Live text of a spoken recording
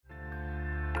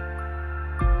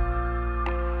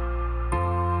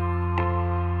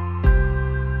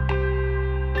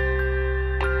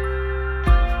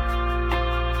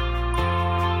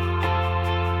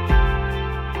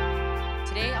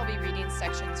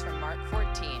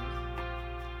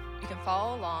can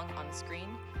follow along on the screen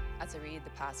as I read the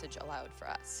passage aloud for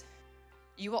us.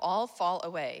 You will all fall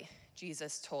away,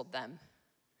 Jesus told them.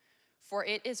 For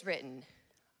it is written,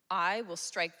 I will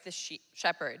strike the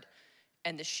shepherd,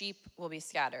 and the sheep will be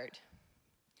scattered.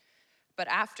 But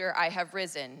after I have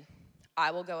risen,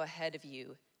 I will go ahead of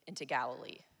you into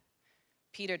Galilee.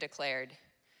 Peter declared,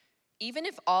 even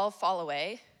if all fall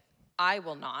away, I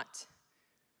will not.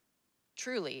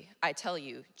 Truly, I tell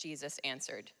you, Jesus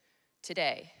answered,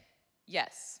 today,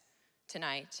 yes,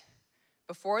 tonight,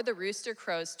 before the rooster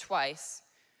crows twice,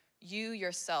 you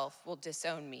yourself will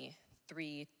disown me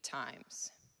 3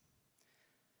 times.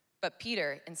 But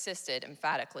Peter insisted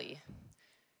emphatically,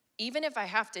 even if I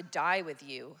have to die with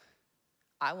you,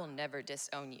 I will never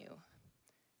disown you.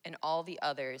 And all the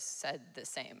others said the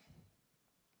same.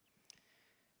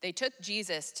 They took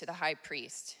Jesus to the high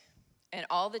priest, and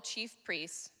all the chief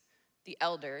priests, the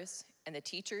elders, and the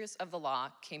teachers of the law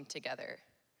came together.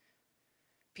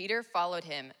 Peter followed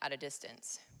him at a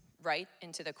distance, right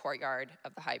into the courtyard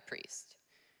of the high priest.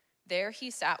 There he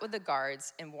sat with the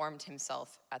guards and warmed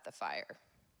himself at the fire.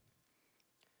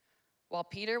 While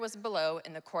Peter was below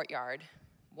in the courtyard,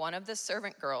 one of the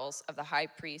servant girls of the high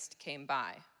priest came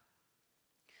by.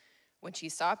 When she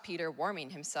saw Peter warming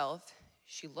himself,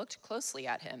 she looked closely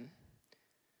at him.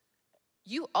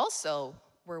 You also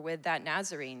were with that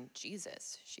Nazarene,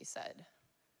 Jesus, she said.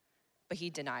 But he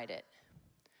denied it.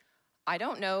 I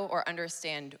don't know or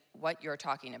understand what you're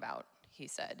talking about, he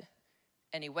said,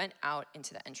 and he went out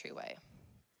into the entryway.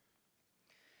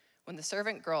 When the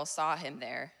servant girl saw him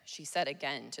there, she said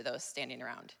again to those standing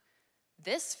around,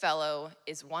 this fellow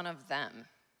is one of them.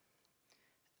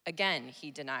 Again,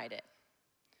 he denied it.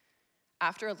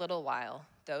 After a little while,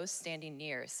 those standing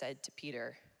near said to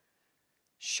Peter,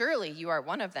 surely you are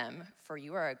one of them, for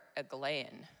you are a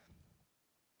Galilean.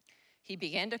 He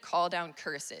began to call down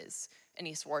curses, and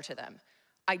he swore to them,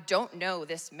 I don't know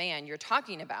this man you're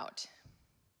talking about.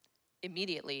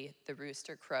 Immediately, the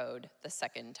rooster crowed the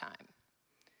second time.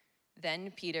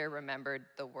 Then Peter remembered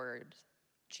the word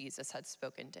Jesus had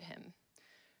spoken to him.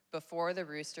 Before the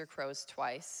rooster crows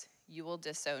twice, you will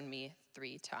disown me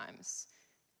 3 times.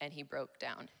 And he broke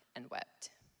down and wept.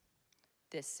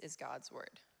 This is God's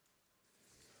word.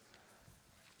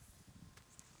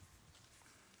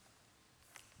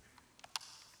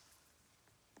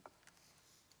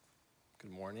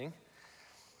 Good morning.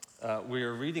 We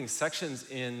are reading sections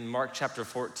in Mark chapter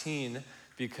 14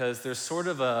 because there's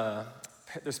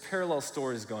there's parallel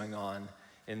stories going on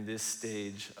in this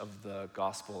stage of the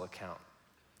gospel account.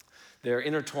 They're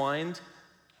intertwined.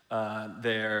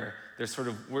 They're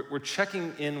we're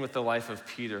checking in with the life of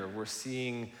Peter. We're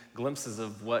seeing glimpses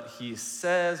of what he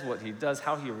says, what he does,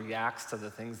 how he reacts to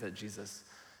the things that Jesus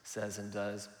says and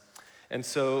does. And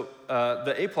so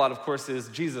the A plot, of course, is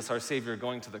Jesus, our Savior,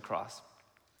 going to the cross.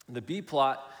 The B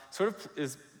plot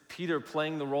is Peter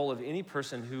playing the role of any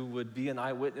person who would be an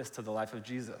eyewitness to the life of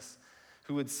Jesus,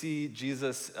 who would see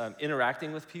Jesus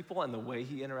interacting with people and the way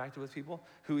he interacted with people,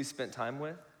 who he spent time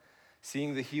with,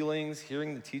 seeing the healings,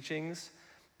 hearing the teachings,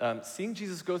 seeing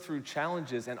Jesus go through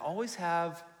challenges and always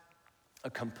have a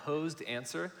composed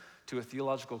answer to a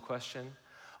theological question,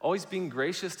 always being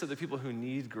gracious to the people who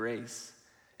need grace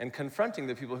and confronting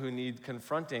the people who need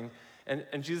confronting.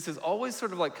 And Jesus is always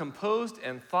composed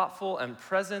and thoughtful and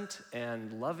present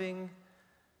and loving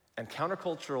and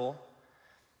countercultural.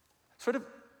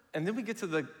 And then we get to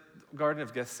the Garden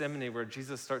of Gethsemane where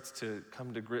Jesus starts to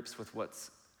come to grips with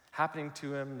what's happening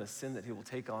to him, the sin that he will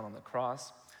take on the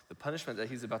cross, the punishment that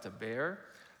he's about to bear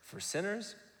for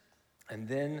sinners. And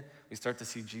then we start to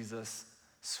see Jesus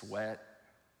sweat,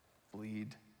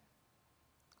 bleeding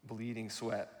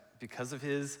sweat because of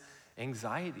his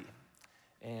anxiety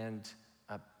and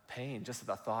pain, just at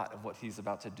the thought of what he's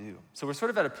about to do. So we're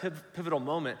at a pivotal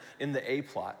moment in the A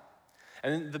plot.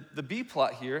 And then the B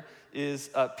plot here is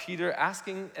Peter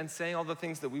asking and saying all the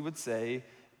things that we would say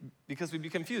because we'd be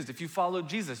confused. If you followed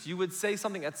Jesus, you would say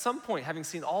something at some point, having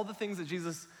seen all the things that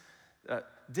Jesus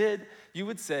did, you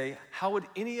would say, how would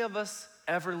any of us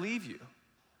ever leave you?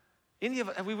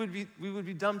 We would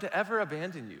be dumb to ever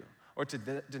abandon you or to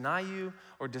deny you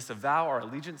or disavow our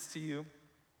allegiance to you.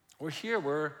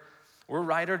 We're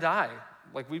ride or die.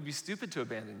 We'd be stupid to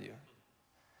abandon you.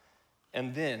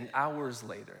 And then hours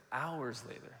later,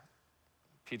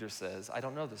 Peter says, I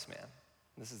don't know this man.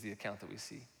 This is the account that we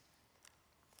see.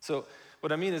 So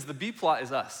what I mean is the B plot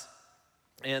is us.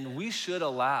 And we should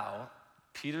allow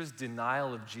Peter's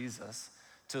denial of Jesus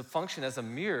to function as a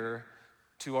mirror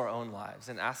to our own lives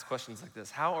and ask questions like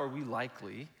this. How are we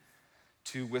likely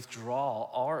to withdraw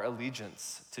our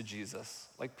allegiance to Jesus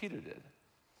like Peter did?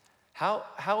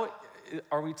 How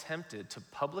are we tempted to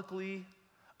publicly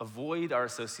avoid our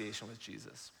association with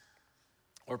Jesus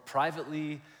or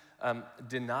privately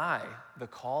deny the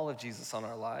call of Jesus on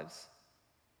our lives?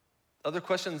 Other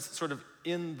questions sort of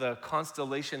in the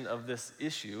constellation of this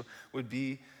issue would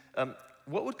be,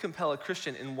 what would compel a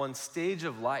Christian in one stage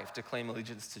of life to claim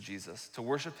allegiance to Jesus, to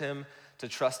worship him, to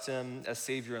trust him as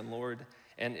Savior and Lord,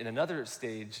 and in another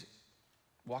stage,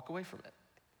 walk away from it?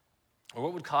 Or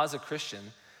what would cause a Christian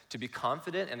to be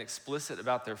confident and explicit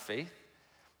about their faith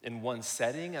in one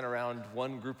setting and around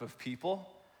one group of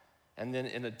people, and then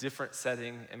in a different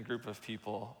setting and group of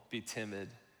people be timid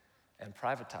and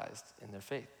privatized in their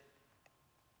faith?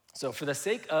 So for the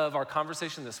sake of our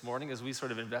conversation this morning, as we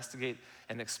sort of investigate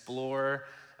and explore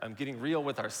getting real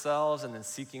with ourselves and then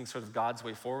seeking sort of God's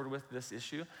way forward with this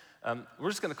issue, we're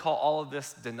just going to call all of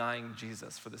this denying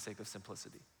Jesus for the sake of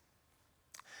simplicity.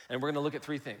 And we're going to look at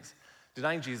three things.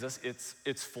 Denying Jesus,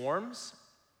 its forms,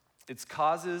 its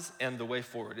causes, and the way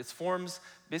forward. Its forms,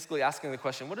 basically asking the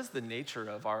question, what is the nature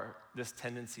of this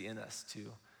tendency in us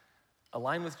to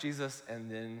align with Jesus and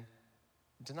then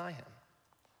deny him?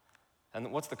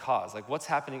 And what's the cause? Like, what's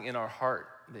happening in our heart,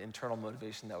 the internal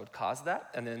motivation that would cause that?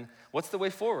 And then what's the way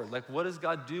forward? Like, what does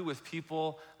God do with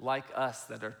people like us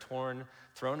that are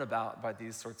thrown about by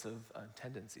these sorts of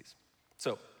tendencies?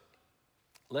 So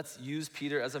let's use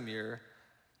Peter as a mirror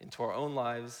into our own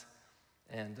lives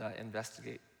and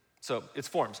investigate. So its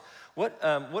forms. What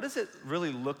does it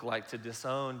really look like to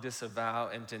disown, disavow,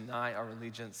 and deny our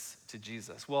allegiance to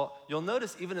Jesus? Well, you'll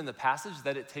notice even in the passage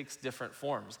that it takes different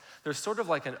forms. There's sort of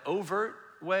like an overt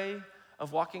way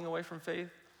of walking away from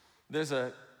faith. There's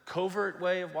a covert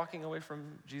way of walking away from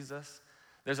Jesus.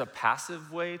 There's a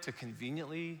passive way to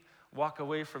conveniently walk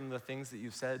away from the things that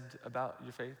you've said about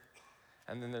your faith.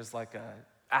 And then there's like an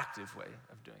active way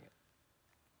of doing it.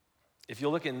 If you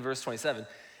look in verse 27,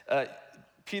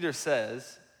 Jesus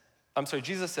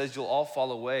says, you'll all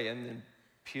fall away. And then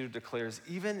Peter declares,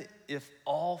 even if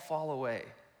all fall away,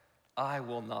 I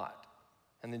will not.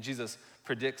 And then Jesus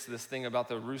predicts this thing about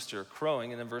the rooster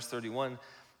crowing. And in verse 31,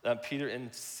 Peter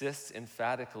insists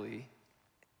emphatically,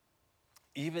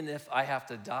 even if I have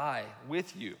to die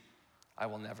with you, I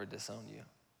will never disown you.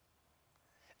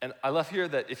 And I love here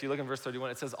that if you look in verse 31,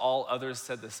 it says all others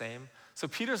said the same. So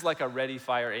Peter's like a ready,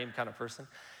 fire, aim kind of person.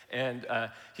 And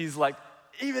he's like,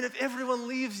 even if everyone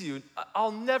leaves you,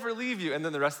 I'll never leave you. And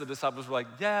then the rest of the disciples were like,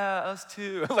 yeah, us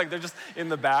too. Like they're just in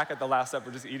the back at the Last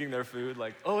Supper just eating their food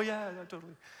like, oh yeah,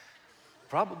 totally.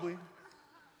 Probably.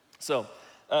 So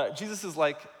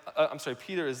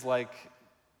Peter is like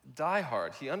die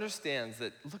hard. He understands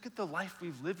that, look at the life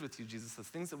we've lived with you, Jesus, the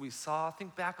things that we saw.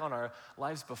 Think back on our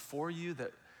lives before you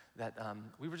that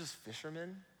we were just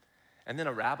fishermen. And then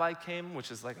a rabbi came,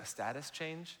 which is like a status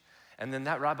change. And then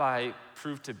that rabbi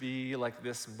proved to be like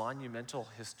this monumental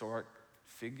historic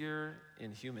figure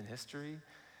in human history.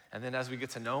 And then as we get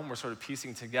to know him, we're sort of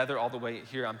piecing together all the way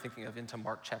here, I'm thinking of into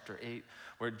Mark chapter 8,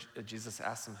 where Jesus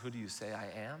asks him, who do you say I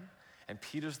am? And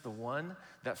Peter's the one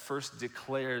that first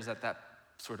declares at that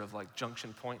sort of like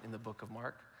junction point in the book of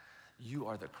Mark, you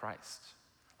are the Christ.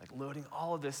 Like loading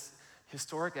all of this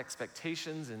historic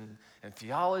expectations and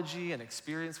theology and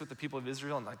experience with the people of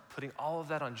Israel and like putting all of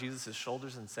that on Jesus'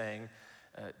 shoulders and saying,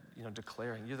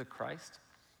 declaring, you're the Christ.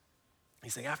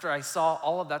 He's saying, after I saw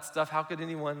all of that stuff, how could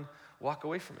anyone walk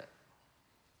away from it?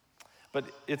 But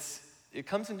it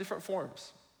comes in different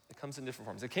forms. It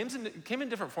came in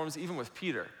different forms even with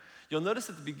Peter. You'll notice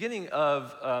at the beginning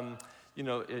of,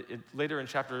 later in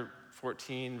chapter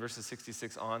 14, verses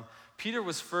 66 on, Peter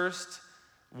was first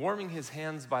warming his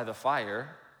hands by the fire,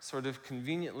 sort of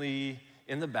conveniently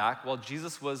in the back, while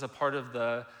Jesus was a part of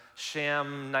the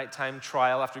sham nighttime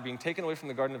trial after being taken away from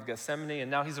the Garden of Gethsemane, and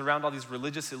now he's around all these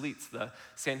religious elites, the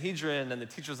Sanhedrin and the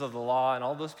teachers of the law and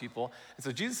all those people. And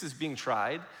so Jesus is being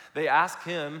tried. They ask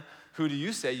him, who do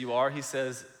you say you are? He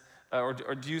says, or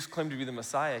do you claim to be the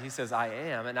Messiah? He says, I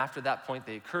am. And after that point,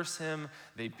 they curse him,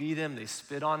 they beat him, they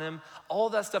spit on him. All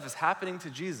of that stuff is happening to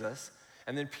Jesus.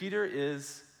 And then Peter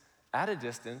is at a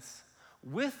distance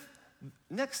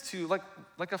next to,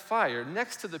 like a fire,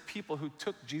 next to the people who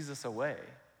took Jesus away.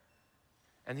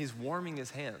 And he's warming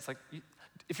his hands. Like,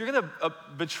 if you're gonna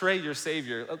betray your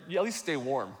Savior, at least stay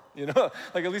warm,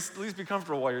 Like at least be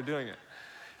comfortable while you're doing it.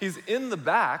 He's in the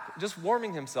back, just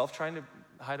warming himself, trying to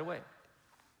hide away.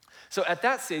 So at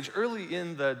that stage, early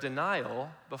in the denial,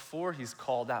 before he's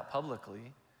called out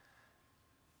publicly,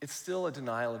 it's still a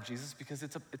denial of Jesus because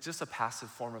it's just a passive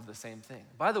form of the same thing.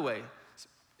 By the way,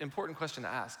 important question to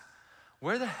ask,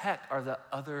 where the heck are the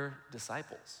other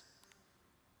disciples?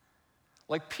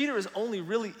 Like Peter is only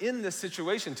really in this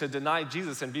situation to deny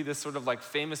Jesus and be this sort of like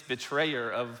famous betrayer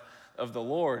of of the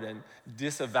Lord and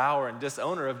disavower and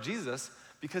disowner of Jesus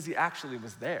because he actually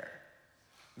was there.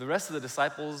 The rest of the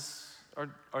disciples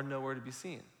are nowhere to be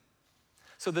seen.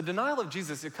 So the denial of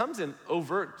Jesus, it comes in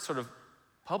overt sort of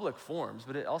public forms,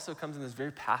 but it also comes in this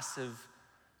very passive,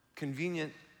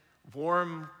 convenient,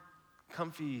 warm,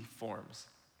 comfy forms.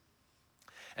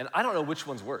 And I don't know which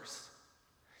one's worse.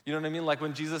 You know what I mean? Like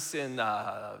when Jesus in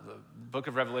the book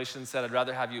of Revelation said, I'd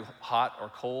rather have you hot or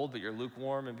cold, but you're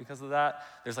lukewarm, and because of that,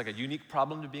 there's like a unique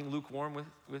problem to being lukewarm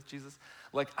with Jesus.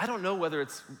 Like, I don't know whether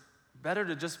it's better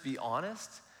to just be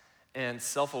honest and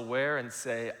self-aware and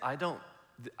say, I don't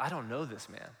know this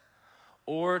man,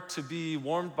 or to be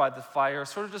warmed by the fire,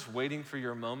 sort of just waiting for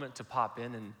your moment to pop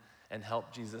in and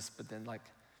help Jesus, but then like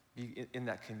be in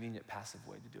that convenient, passive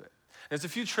way to do it. There's a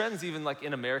few trends even like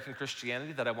in American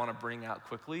Christianity that I want to bring out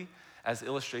quickly as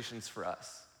illustrations for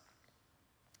us.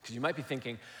 Because you might be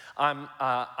thinking, I'm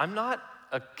not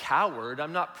a coward.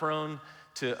 I'm not prone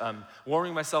to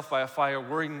warming myself by a fire,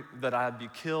 worrying that I'd be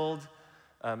killed.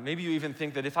 Maybe you even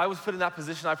think that if I was put in that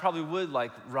position, I probably would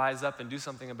like rise up and do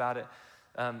something about it.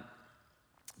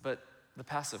 But the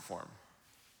passive form,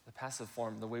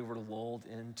 the way we're lulled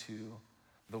into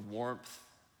the warmth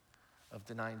of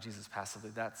denying Jesus passively,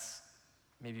 that's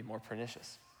maybe more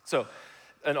pernicious. So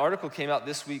an article came out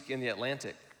this week in The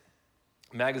Atlantic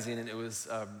magazine, and it was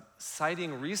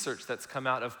citing research that's come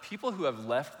out of people who have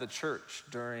left the church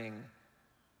during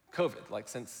COVID, like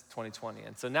since 2020.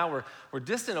 And so now we're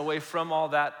distant away from all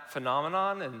that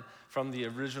phenomenon and from the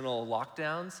original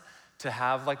lockdowns to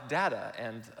have like data.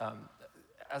 And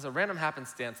as a random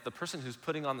happenstance, the person who's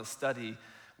putting on the study,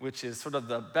 which is sort of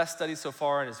the best study so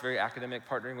far and is very academic,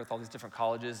 partnering with all these different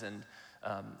colleges and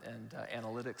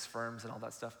analytics firms and all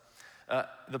that stuff.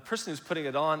 The person who's putting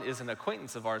it on is an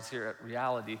acquaintance of ours here at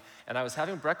Reality, and I was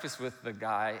having breakfast with the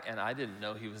guy, and I didn't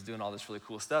know he was doing all this really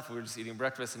cool stuff. We were just eating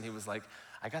breakfast, and he was like,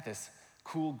 I got this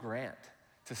cool grant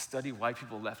to study why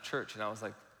people left church, and I was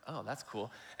like, oh, that's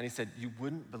cool. And he said, you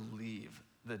wouldn't believe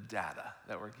the data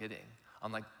that we're getting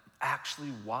on like actually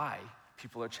why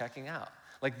people are checking out.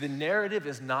 Like the narrative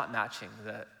is not matching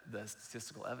the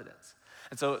statistical evidence.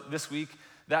 And so this week,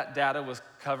 that data was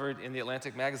covered in The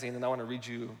Atlantic magazine, and I want to read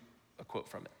you a quote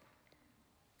from it.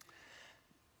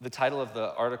 The title of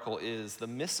the article is The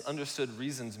Misunderstood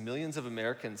Reasons Millions of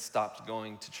Americans Stopped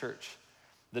Going to Church.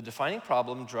 The defining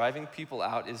problem driving people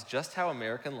out is just how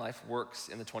American life works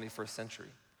in the 21st century.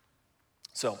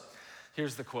 So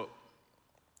here's the quote.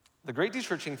 The Great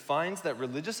Dechurching finds that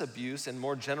religious abuse and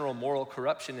more general moral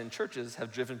corruption in churches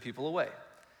have driven people away.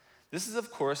 This is,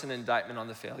 of course, an indictment on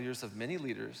the failures of many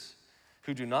leaders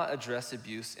who do not address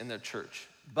abuse in their church.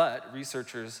 But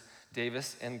researchers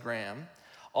Davis and Graham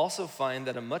also find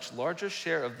that a much larger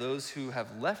share of those who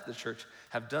have left the church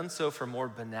have done so for more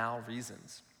banal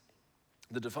reasons.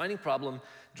 The defining problem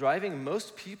driving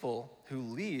most people who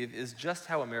leave is just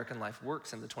how American life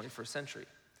works in the 21st century.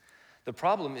 The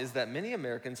problem is that many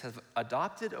Americans have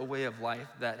adopted a way of life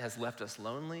that has left us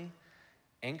lonely,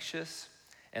 anxious,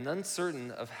 and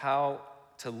uncertain of how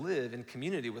to live in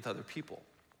community with other people.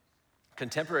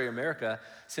 Contemporary America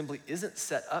simply isn't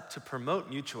set up to promote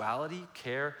mutuality,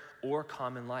 care, or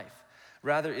common life.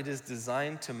 Rather, it is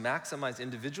designed to maximize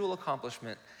individual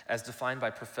accomplishment as defined by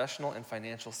professional and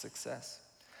financial success.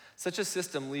 Such a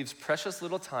system leaves precious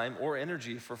little time or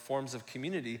energy for forms of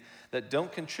community that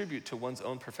don't contribute to one's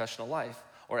own professional life,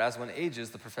 or as one ages,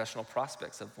 the professional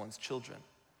prospects of one's children.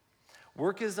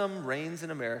 Workism reigns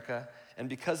in America, and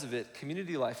because of it,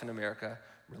 community life in America,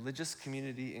 religious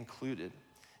community included,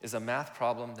 is a math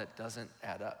problem that doesn't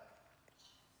add up.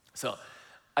 So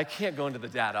I can't go into the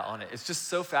data on it. It's just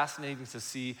so fascinating to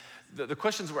see. The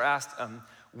questions were asked,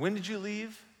 when did you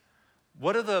leave?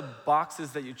 What are the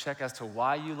boxes that you check as to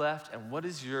why you left? And what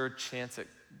is your chance at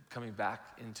coming back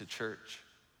into church?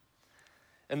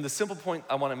 And the simple point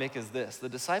I want to make is this. The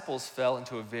disciples fell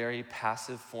into a very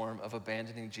passive form of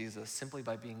abandoning Jesus simply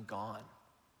by being gone.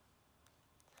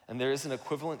 And there is an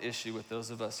equivalent issue with those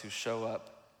of us who show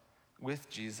up with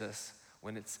Jesus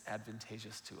when it's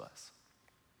advantageous to us.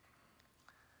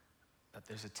 That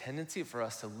there's a tendency for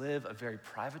us to live a very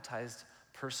privatized,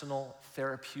 personal,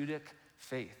 therapeutic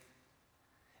faith.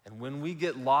 And when we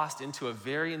get lost into a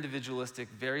very individualistic,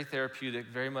 very therapeutic,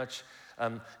 very much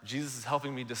Jesus is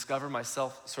helping me discover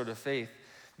myself sort of faith,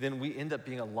 then we end up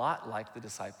being a lot like the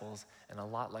disciples and a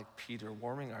lot like Peter,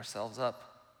 warming ourselves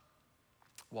up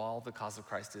while the cause of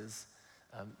Christ is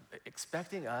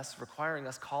expecting us, requiring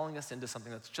us, calling us into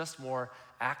something that's just more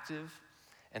active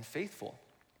and faithful.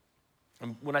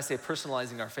 And when I say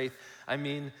personalizing our faith, I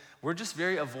mean we're just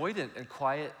very avoidant and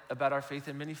quiet about our faith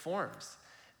in many forms.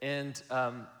 And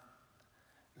man,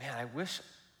 I wish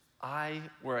I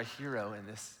were a hero in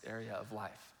this area of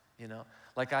life, you know?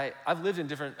 Like I've lived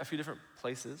in a few different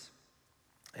places,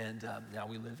 and now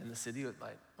we live in the city with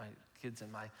my kids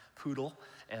and my poodle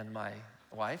and my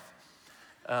wife.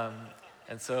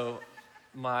 And so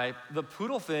the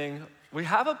poodle thing, we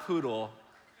have a poodle.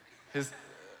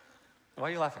 Why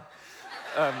are you laughing?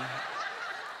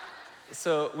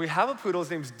 So we have a poodle.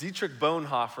 His name's Dietrich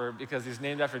Bonhoeffer because he's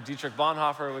named after Dietrich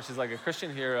Bonhoeffer, which is like a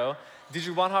Christian hero.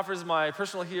 Dietrich Bonhoeffer is my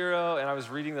personal hero, and I was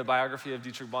reading the biography of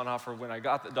Dietrich Bonhoeffer when I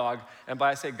got the dog. And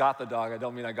by I say got the dog, I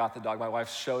don't mean I got the dog. My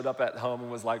wife showed up at home and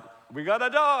was like, "We got a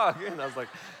dog!" And I was like,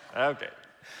 "Okay."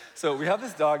 So we have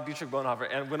this dog, Dietrich Bonhoeffer,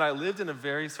 and when I lived in a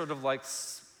very sort of like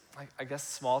I guess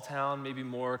small town, maybe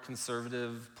more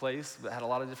conservative place that had a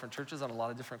lot of different churches on a lot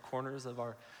of different corners of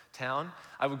our town,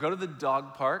 I would go to the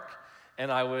dog park and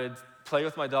I would play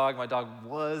with my dog. My dog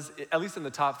was, at least in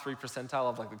the top 3 percentile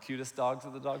of like the cutest dogs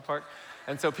at the dog park.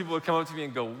 And so people would come up to me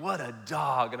and go, "What a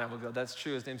dog." And I would go, "That's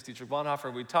true. His name's Dietrich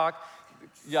Bonhoeffer." We'd talk,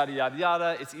 yada, yada,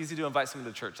 yada. It's easy to invite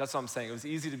someone to church. That's what I'm saying. It was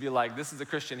easy to be like, this is a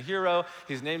Christian hero.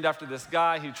 He's named after this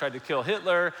guy. He tried to kill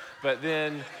Hitler, but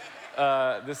then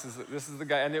this is the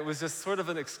guy. And it was just sort of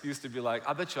an excuse to be like,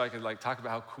 I bet you I could like talk about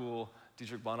how cool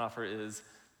Dietrich Bonhoeffer is,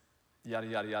 yada,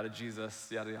 yada, yada, Jesus,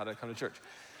 yada, yada, come to church.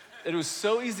 It was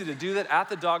so easy to do that at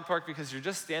the dog park because you're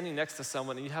just standing next to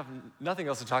someone and you have nothing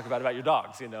else to talk about your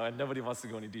dogs, you know, and nobody wants to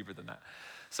go any deeper than that.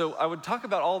 So I would talk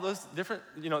about all those different,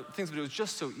 you know, things, but it was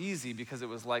just so easy because it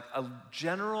was like a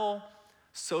general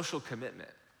social commitment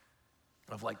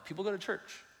of like, people go to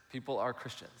church, people are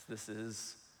Christians. This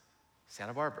is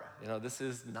Santa Barbara, you know, this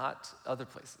is not other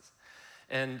places.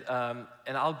 And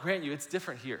I'll grant you, it's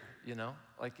different here, you know,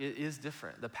 like it is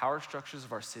different. The power structures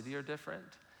of our city are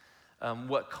different.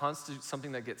 What constitutes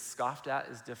something that gets scoffed at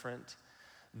is different.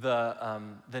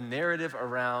 The narrative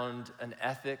around an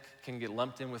ethic can get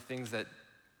lumped in with things that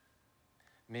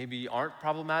maybe aren't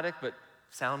problematic, but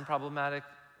sound problematic.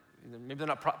 Maybe they're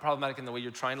not problematic in the way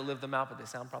you're trying to live them out, but they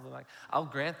sound problematic. I'll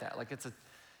grant that. Like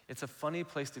it's a funny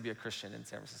place to be a Christian in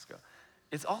San Francisco.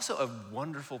 It's also a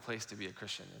wonderful place to be a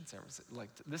Christian in San Francisco. Like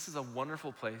this is a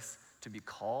wonderful place to be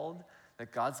called,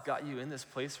 that God's got you in this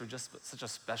place for just such a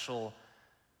special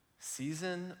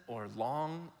season or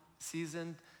long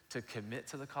season to commit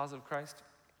to the cause of Christ.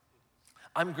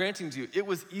 I'm granting to you, it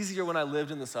was easier when I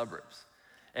lived in the suburbs,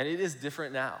 and it is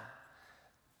different now.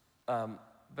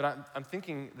 But I'm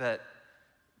thinking that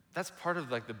that's part of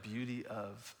like the beauty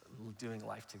of doing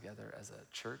life together as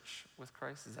a church with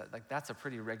Christ, is that like that's a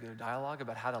pretty regular dialogue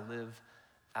about how to live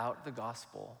out the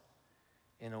gospel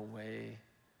in a way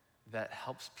that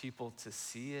helps people to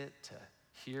see it, to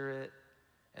hear it,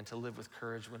 and to live with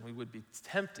courage when we would be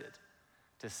tempted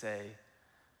to say,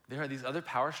 there are these other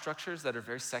power structures that are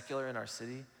very secular in our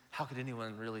city. How could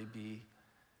anyone really be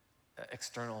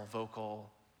external,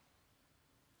 vocal,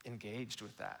 engaged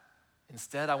with that?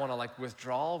 Instead, I want to like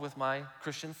withdraw with my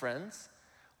Christian friends.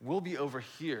 We'll be over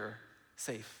here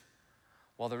safe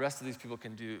while the rest of these people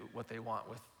can do what they want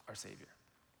with our Savior.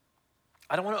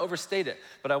 I don't want to overstate it,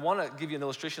 but I want to give you an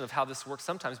illustration of how this works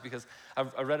sometimes because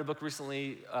I read a book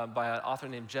recently by an author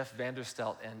named Jeff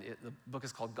Vanderstelt, and the book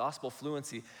is called Gospel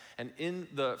Fluency. And in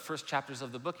the first chapters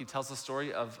of the book, he tells the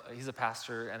story of, he's a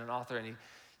pastor and an author, and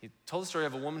he told the story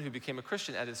of a woman who became a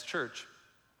Christian at his church.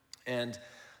 And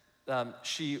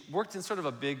she worked in sort of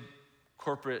a big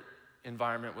corporate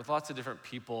environment with lots of different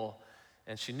people,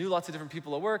 and she knew lots of different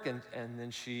people at work, and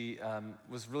then she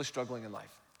was really struggling in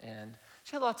life. And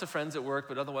she had lots of friends at work,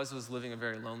 but otherwise was living a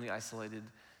very lonely, isolated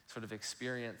sort of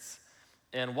experience.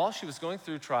 And while she was going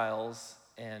through trials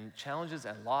and challenges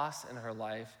and loss in her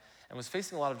life and was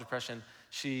facing a lot of depression,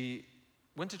 she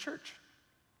went to church.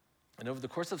 And over the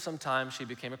course of some time, she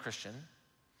became a Christian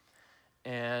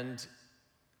and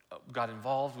got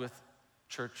involved with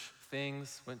church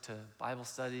things, went to Bible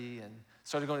study and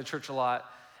started going to church a lot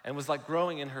and was like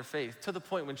growing in her faith to the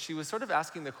point when she was sort of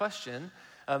asking the question,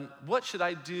 what should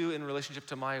I do in relationship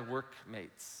to my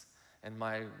workmates and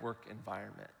my work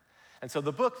environment? And so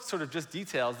the book sort of just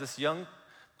details this young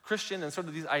Christian and sort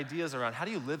of these ideas around how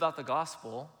do you live out the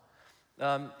gospel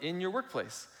in your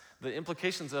workplace, the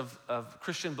implications of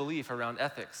Christian belief around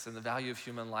ethics and the value of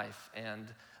human life and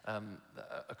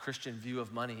a Christian view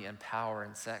of money and power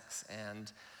and sex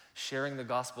and sharing the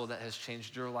gospel that has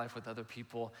changed your life with other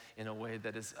people in a way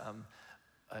that is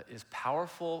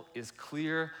powerful, is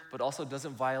clear, but also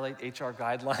doesn't violate HR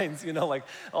guidelines, you know, like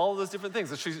all those different things.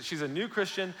 So she's a new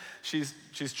Christian, she's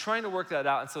trying to work that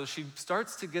out, and so she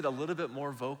starts to get a little bit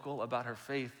more vocal about her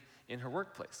faith in her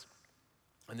workplace.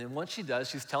 And then once she does,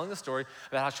 she's telling the story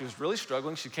about how she was really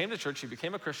struggling. She came to church, she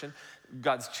became a Christian.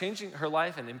 God's changing her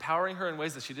life and empowering her in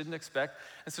ways that she didn't expect.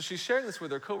 And so she's sharing this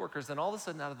with her coworkers, and all of a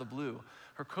sudden, out of the blue,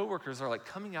 her coworkers are like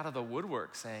coming out of the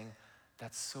woodwork saying,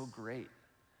 "That's so great.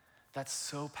 That's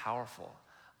so powerful.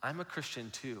 I'm a Christian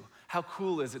too. How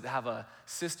cool is it to have a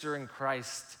sister in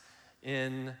Christ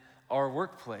in our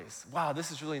workplace? Wow,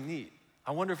 this is really neat.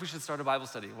 I wonder if we should start a Bible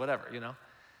study," whatever, you know?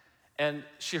 And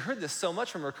she heard this so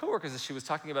much from her coworkers as she was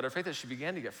talking about her faith that she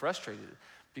began to get frustrated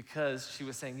because she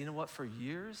was saying, you know what, for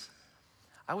years,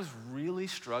 I was really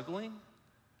struggling.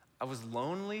 I was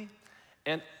lonely.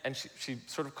 And she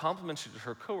sort of complimented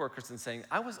her coworkers and saying,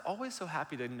 I was always so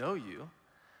happy to know you.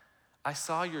 I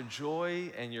saw your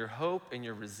joy and your hope and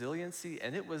your resiliency,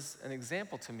 and it was an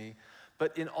example to me.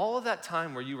 But in all of that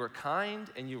time where you were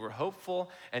kind and you were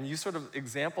hopeful and you sort of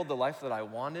exampled the life that I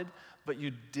wanted, but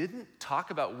you didn't talk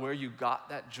about where you got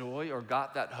that joy or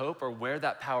got that hope or where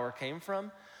that power came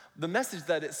from, the message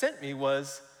that it sent me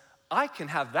was, I can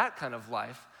have that kind of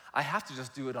life. I have to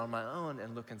just do it on my own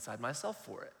and look inside myself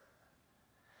for it.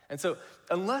 And so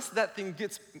unless that thing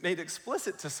gets made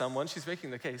explicit to someone, she's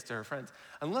making the case to her friends,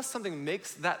 unless something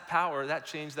makes that power, that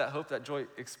change, that hope, that joy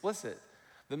explicit,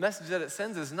 the message that it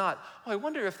sends is not, oh, I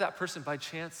wonder if that person by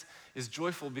chance is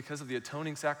joyful because of the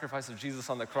atoning sacrifice of Jesus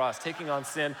on the cross, taking on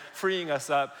sin, freeing us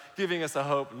up, giving us a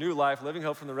hope, new life, living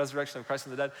hope from the resurrection of Christ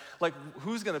from the dead. Like,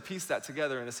 who's gonna piece that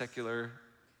together in a secular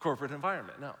corporate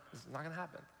environment? No, it's not gonna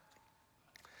happen.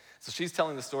 So she's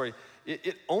telling the story.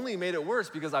 It only made it worse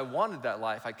because I wanted that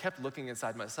life. I kept looking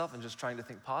inside myself and just trying to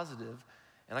think positive,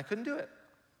 and I couldn't do it.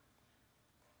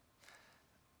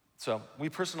 So we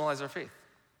personalize our faith.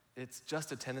 It's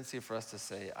just a tendency for us to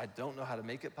say, I don't know how to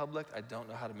make it public. I don't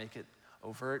know how to make it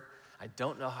overt. I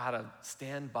don't know how to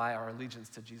stand by our allegiance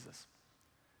to Jesus.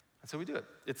 And so we do it.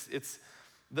 It's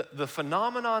the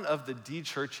phenomenon of the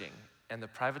de-churching and the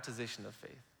privatization of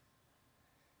faith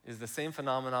is the same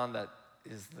phenomenon that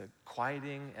is the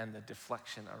quieting and the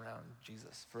deflection around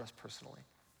Jesus for us personally.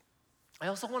 I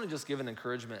also want to just give an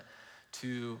encouragement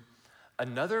to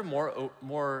another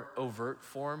more overt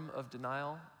form of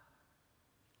denial,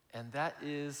 and that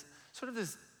is sort of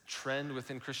this trend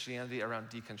within Christianity around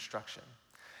deconstruction.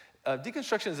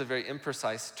 Deconstruction is a very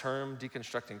imprecise term,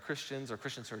 deconstructing Christians or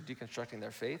Christians who are deconstructing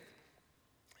their faith.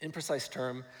 Imprecise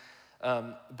term,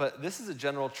 but this is a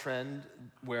general trend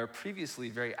where previously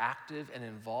very active and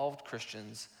involved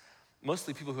Christians,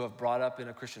 mostly people who have brought up in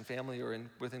a Christian family or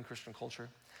within Christian culture,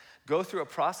 go through a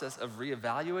process of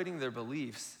reevaluating their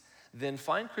beliefs, then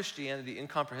find Christianity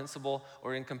incomprehensible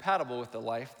or incompatible with the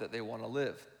life that they want to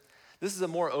live. This is a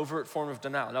more overt form of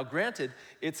denial. Now, granted,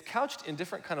 it's couched in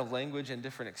different kind of language and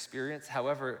different experience.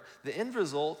 However, the end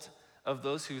result of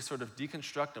those who sort of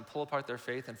deconstruct and pull apart their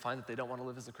faith and find that they don't want to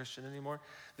live as a Christian anymore,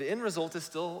 the end result is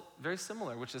still very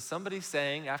similar, which is somebody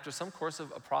saying, after some course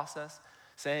of a process,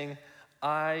 saying,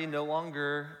 I no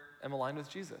longer am aligned with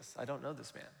Jesus. I don't know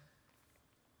this man.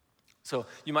 So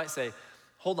you might say,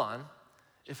 hold on.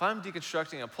 If I'm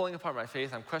deconstructing, I'm pulling apart my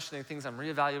faith, I'm questioning things, I'm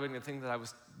reevaluating the things that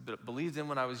I believed in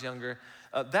when I was younger,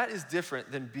 that is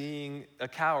different than being a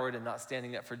coward and not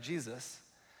standing up for Jesus.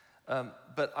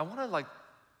 But I want to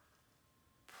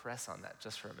press on that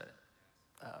just for a minute.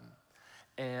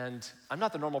 And I'm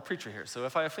not the normal preacher here, so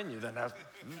if I offend you, then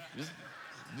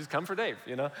just come for Dave,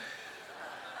 you know?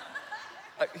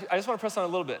 I just want to press on a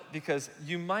little bit because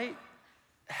you might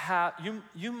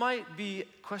be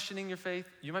questioning your faith,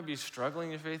 you might be struggling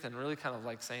in your faith and really kind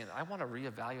of saying, I want to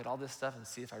reevaluate all this stuff and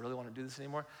see if I really want to do this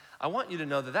anymore. I want you to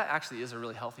know that actually is a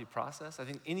really healthy process. I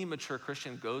think any mature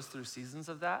Christian goes through seasons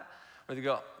of that where they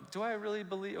go, do I really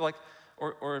believe,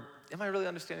 or am I really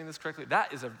understanding this correctly?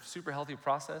 That is a super healthy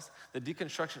process. The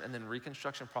deconstruction and then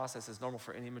reconstruction process is normal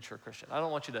for any mature Christian. I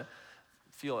don't want you to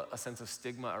feel a sense of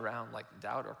stigma around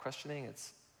doubt or questioning.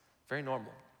 It's very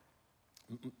normal.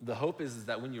 The hope is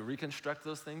that when you reconstruct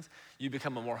those things, you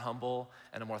become a more humble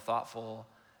and a more thoughtful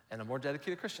and a more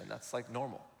dedicated Christian. That's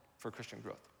normal for Christian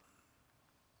growth.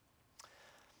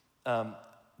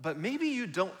 But maybe you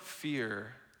don't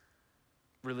fear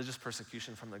religious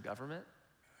persecution from the government.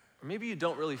 Or maybe you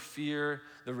don't really fear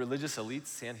the religious elites,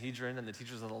 Sanhedrin and the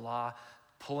teachers of the law,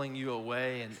 pulling you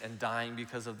away and dying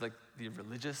because of the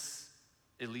religious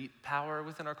elite power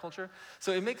within our culture.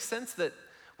 So it makes sense that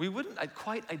we wouldn't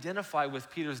quite identify with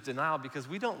Peter's denial because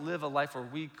we don't live a life where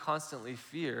we constantly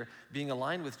fear being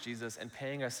aligned with Jesus and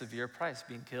paying a severe price,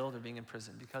 being killed or being in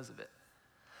prison because of it.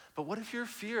 But what if your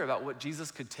fear about what Jesus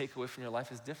could take away from your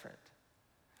life is different?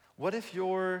 What if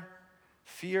your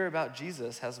fear about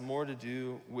Jesus has more to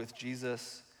do with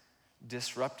Jesus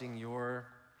disrupting your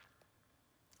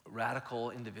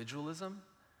radical individualism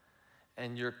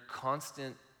and your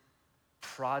constant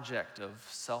project of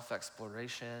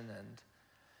self-exploration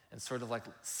and sort of like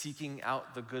seeking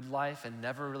out the good life and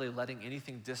never really letting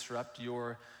anything disrupt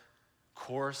your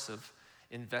course of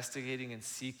investigating and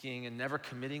seeking and never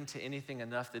committing to anything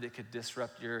enough that it could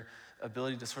disrupt your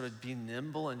ability to sort of be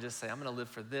nimble and just say, I'm gonna live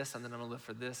for this, and then I'm gonna live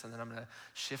for this, and then I'm gonna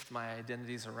shift my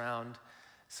identities around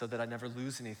so that I never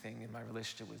lose anything in my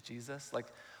relationship with Jesus. Like,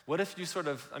 what if you sort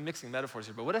of, I'm mixing metaphors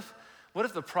here, but what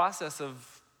if the process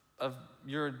of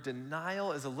your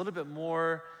denial is a little bit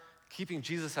more keeping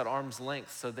Jesus at arm's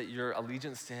length so that your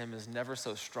allegiance to him is never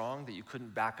so strong that you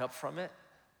couldn't back up from it?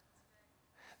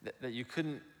 That you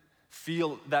couldn't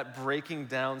feel that breaking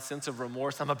down sense of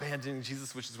remorse, I'm abandoning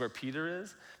Jesus, which is where Peter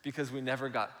is, because we never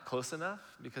got close enough,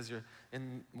 because you're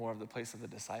in more of the place of the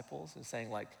disciples and saying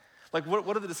like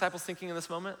what are the disciples thinking in this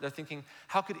moment? They're thinking,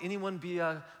 how could anyone be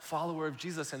a follower of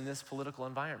Jesus in this political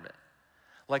environment?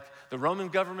 Like the Roman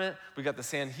government, we got the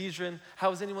Sanhedrin.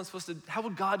 How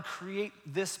would God create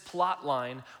this plot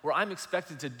line where I'm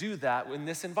expected to do that in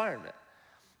this environment?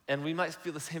 And we might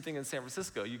feel the same thing in San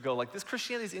Francisco. You go like, this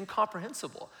Christianity is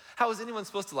incomprehensible. How is anyone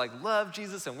supposed to like love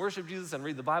Jesus and worship Jesus and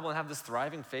read the Bible and have this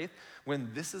thriving faith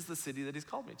when this is the city that he's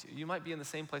called me to? You might be in the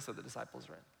same place that the disciples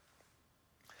are in.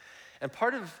 And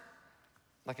part of,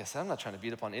 like I said, I'm not trying to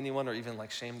beat up on anyone or even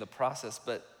like shame the process,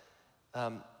 but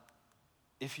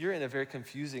if you're in a very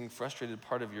confusing, frustrated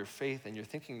part of your faith and you're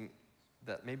thinking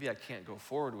that maybe I can't go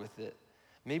forward with it,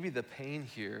 maybe the pain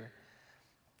here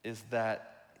is that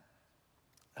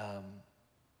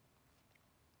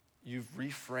you've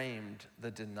reframed the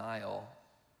denial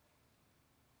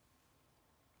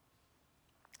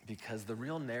because the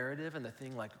real narrative and the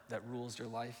thing like that rules your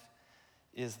life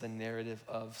is the narrative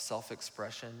of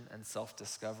self-expression and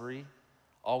self-discovery,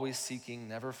 always seeking,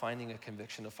 never finding a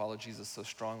conviction to follow Jesus so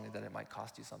strongly that it might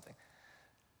cost you something.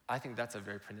 I think that's a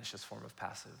very pernicious form of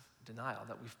passive denial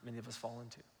that many of us fall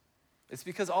into. It's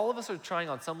because all of us are trying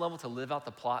on some level to live out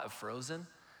the plot of Frozen,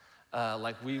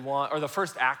 like we want, or the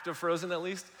first act of Frozen at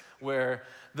least, where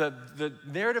the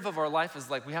narrative of our life is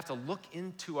like we have to look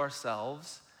into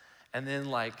ourselves and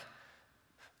then like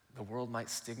the world might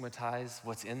stigmatize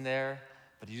what's in there,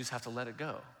 but you just have to let it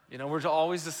go. You know, we're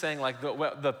always just saying like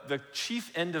the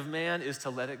chief end of man is to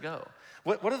let it go.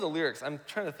 What are the lyrics? I'm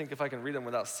trying to think if I can read them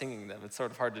without singing them. It's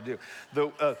sort of hard to do.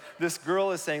 This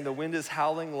girl is saying the wind is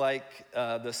howling like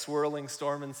the swirling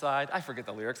storm inside. I forget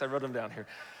the lyrics. I wrote them down here.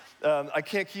 I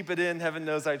can't keep it in. Heaven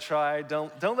knows I tried.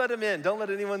 Don't let him in. Don't let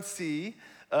anyone see.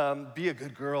 Be a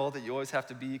good girl that you always have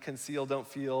to be. Conceal, don't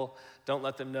feel. Don't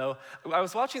let them know. I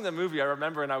was watching the movie, I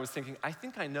remember, and I was thinking, I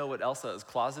think I know what Elsa is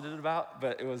closeted about,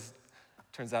 but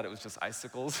turns out it was just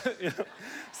icicles,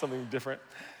 something different.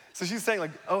 So she's saying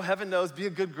like, oh, heaven knows, be a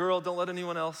good girl. Don't let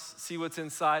anyone else see what's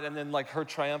inside. And then like her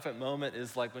triumphant moment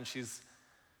is like when she's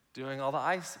doing all the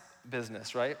ice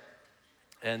business, right?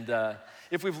 And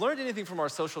if we've learned anything from our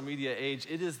social media age,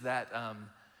 it is that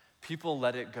people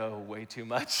let it go way too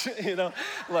much,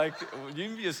 Like,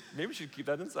 maybe you should keep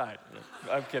that inside.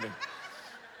 I'm kidding.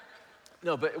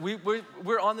 No, but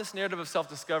we're on this narrative of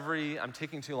self-discovery. I'm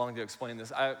taking too long to explain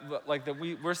this.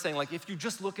 We're saying, like, if you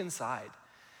just look inside,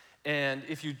 and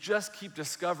if you just keep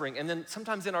discovering, and then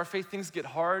sometimes in our faith things get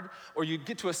hard, or you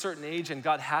get to a certain age and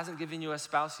God hasn't given you a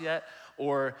spouse yet,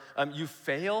 or you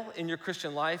fail in your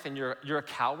Christian life and you're a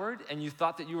coward and you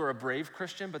thought that you were a brave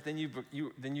Christian, but then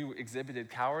you exhibited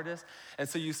cowardice. And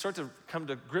so you start to come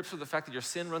to grips with the fact that your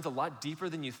sin runs a lot deeper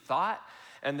than you thought,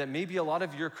 and that maybe a lot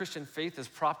of your Christian faith is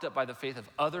propped up by the faith of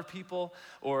other people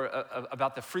or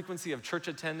about the frequency of church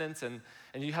attendance, and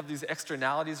you have these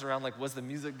externalities around like, was the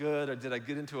music good, or did I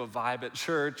get into a vibe at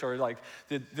church, or like,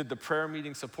 did the prayer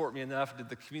meeting support me enough, did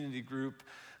the community group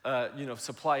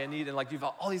supply a need, and like you've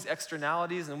got all these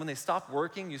externalities, and when they stop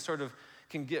working, you sort of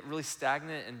can get really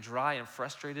stagnant and dry and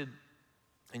frustrated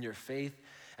in your faith.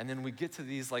 And then we get to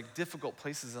these like difficult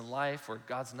places in life where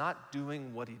God's not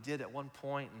doing what he did at one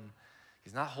point, and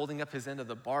he's not holding up his end of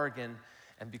the bargain.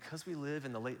 And because we live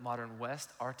in the late modern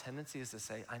West, our tendency is to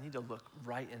say, I need to look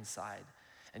right inside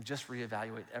and just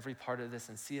reevaluate every part of this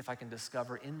and see if I can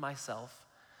discover in myself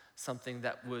something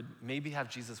that would maybe have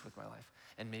Jesus with my life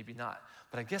and maybe not.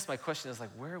 But I guess my question is like,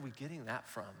 where are we getting that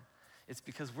from? It's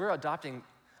because we're adopting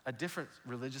a different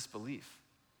religious belief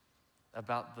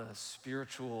about the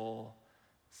spiritual,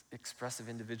 expressive,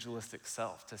 individualistic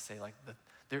self, to say like,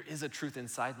 there is a truth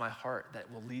inside my heart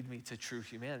that will lead me to true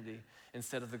humanity,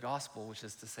 instead of the gospel, which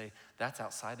is to say that's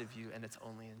outside of you and it's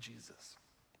only in Jesus.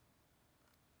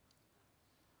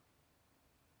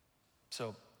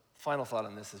 So final thought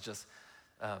on this is just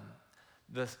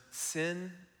the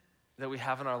sin that we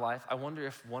have in our life. I wonder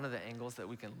if one of the angles that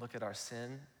we can look at our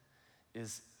sin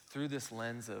is through this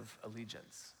lens of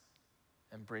allegiance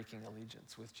and breaking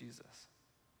allegiance with Jesus.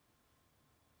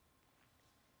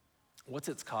 What's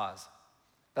its cause?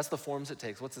 That's the forms it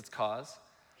takes. What's its cause?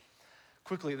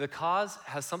 Quickly, the cause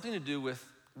has something to do with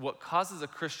what causes a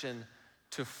Christian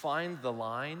to find the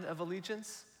line of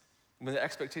allegiance when the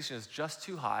expectation is just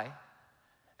too high,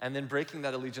 and then breaking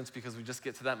that allegiance because we just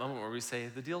get to that moment where we say,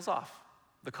 the deal's off.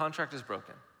 The contract is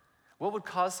broken. What would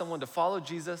cause someone to follow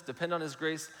Jesus, depend on his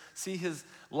grace, see his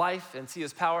life and see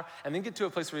his power, and then get to a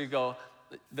place where you go,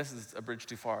 this is a bridge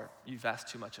too far. You've asked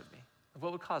too much of me.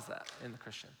 What would cause that in the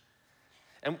Christian?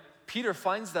 And Peter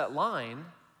finds that line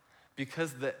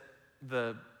because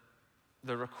the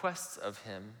requests of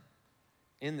him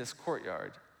in this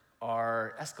courtyard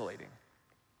are escalating.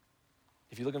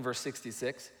 If you look in verse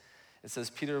 66, it says,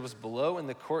 Peter was below in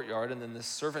the courtyard, and then this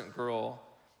servant girl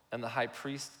and the high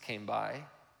priest came by.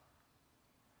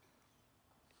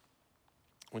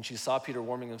 When she saw Peter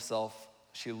warming himself,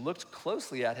 she looked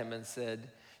closely at him and said,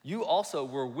 you also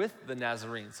were with the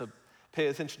Nazarene. So pay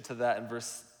attention to that in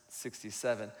verse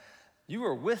 67. You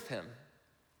were with him.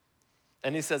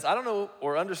 And he says, I don't know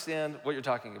or understand what you're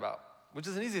talking about, which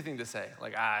is an easy thing to say.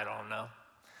 Like, I don't know.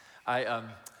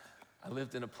 I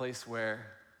lived in a place where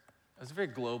it was a very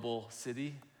global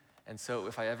city. And so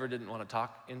if I ever didn't want to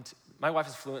talk my wife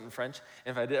is fluent in French.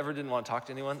 And if I ever didn't want to talk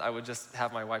to anyone, I would just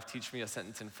have my wife teach me a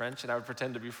sentence in French, and I would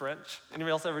pretend to be French.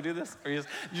 Anybody else ever do this? Or you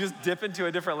just dip into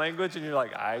a different language, and you're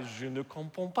like, je ne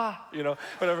comprends pas,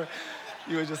 whatever.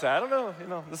 You would just say, I don't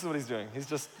know, this is what he's doing. He's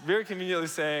just very conveniently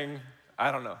saying,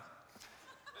 I don't know.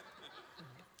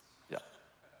 Yeah.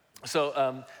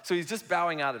 So he's just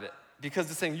bowing out of it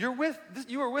because it's saying, you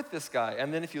were with this guy.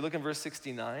 And then if you look in verse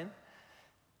 69,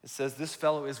 it says, this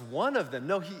fellow is one of them.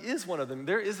 No, he is one of them.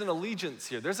 There is an allegiance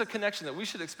here. There's a connection that we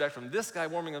should expect from this guy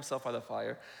warming himself by the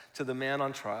fire to the man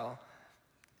on trial,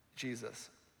 Jesus.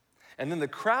 And then the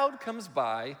crowd comes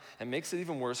by and makes it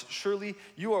even worse. Surely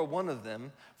you are one of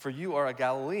them, for you are a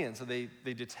Galilean. So they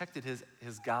detected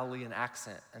his Galilean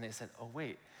accent, and they said, oh,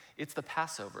 wait, it's the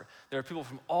Passover. There are people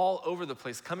from all over the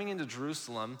place coming into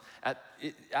Jerusalem at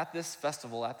this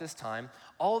festival, at this time.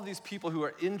 All of these people who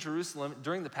are in Jerusalem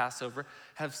during the Passover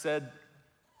have said,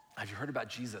 have you heard about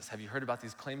Jesus? Have you heard about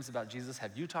these claims about Jesus?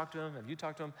 Have you talked to him? Have you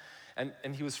talked to him?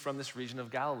 And he was from this region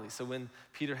of Galilee. So when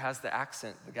Peter has the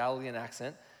accent, the Galilean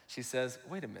accent, she says,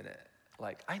 wait a minute,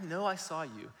 I know I saw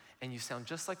you, and you sound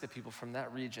just like the people from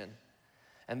that region.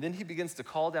 And then he begins to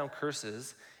call down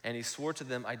curses, and he swore to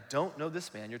them, I don't know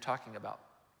this man you're talking about.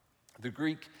 The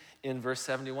Greek in verse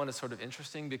 71 is sort of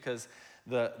interesting because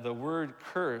the word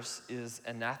curse is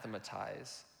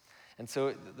anathematize. And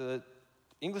so the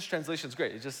English translation is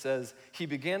great. It just says, he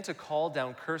began to call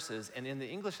down curses, and in the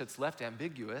English it's left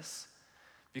ambiguous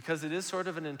because it is sort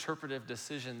of an interpretive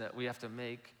decision that we have to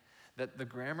make that the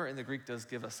grammar in the Greek does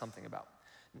give us something about.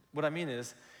 What I mean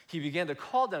is, he began to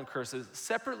call down curses.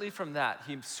 Separately from that,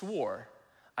 he swore,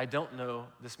 I don't know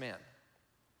this man.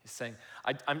 He's saying,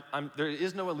 there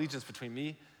is no allegiance between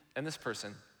me and this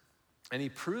person. And he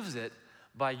proves it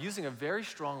by using a very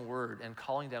strong word and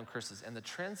calling down curses. And the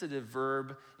transitive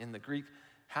verb in the Greek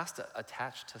has to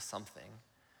attach to something.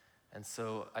 And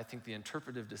so I think the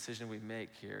interpretive decision we make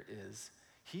here is,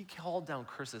 he called down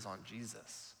curses on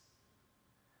Jesus.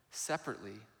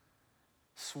 Separately,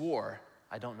 swore,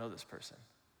 I don't know this person.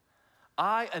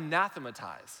 I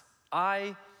anathematize.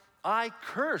 I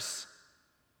curse.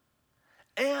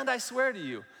 And I swear to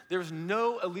you, there's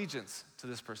no allegiance to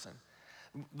this person.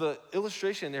 The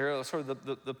illustration there, sort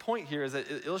of the point here is that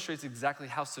it illustrates exactly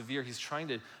how severe he's trying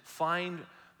to find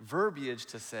verbiage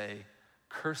to say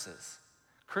curses.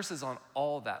 Curses on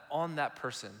all that, on that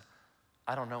person.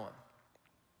 I don't know him.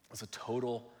 It's a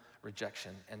total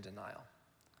rejection and denial.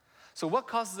 So what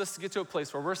causes us to get to a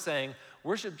place where we're saying,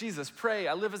 worship Jesus, pray,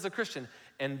 I live as a Christian,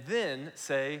 and then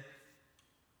say,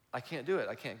 I can't do it,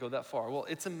 I can't go that far? Well,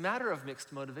 it's a matter of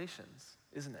mixed motivations,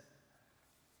 isn't it?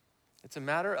 It's a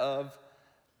matter of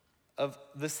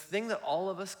this thing that all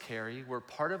of us carry, where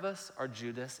part of us are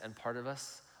Judas and part of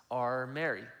us are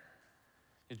Mary.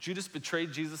 Judas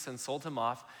betrayed Jesus and sold him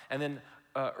off, and then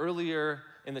earlier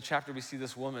in the chapter we see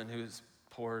this woman who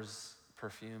pours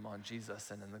perfume on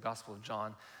Jesus, and in the Gospel of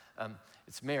John,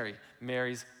 it's Mary.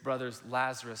 Mary's brother's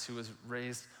Lazarus, who was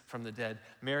raised from the dead.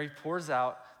 Mary pours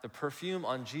out the perfume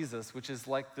on Jesus, which is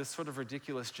like this sort of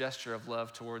ridiculous gesture of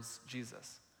love towards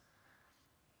Jesus.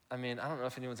 I mean, I don't know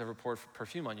if anyone's ever poured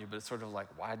perfume on you, but it's sort of like,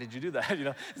 why did you do that?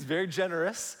 It's very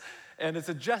generous, and it's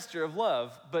a gesture of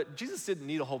love, but Jesus didn't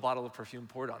need a whole bottle of perfume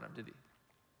poured on him, did he?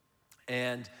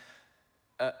 And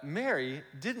Mary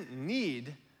didn't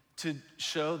need to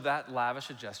show that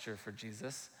lavish a gesture for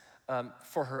Jesus.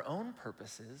 for her own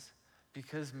purposes,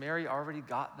 because Mary already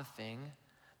got the thing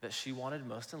that she wanted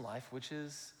most in life, which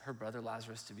is her brother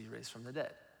Lazarus to be raised from the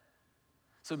dead.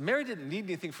 So Mary didn't need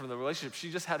anything from the relationship.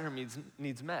 She just had her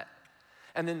needs met.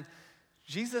 And then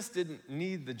Jesus didn't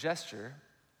need the gesture.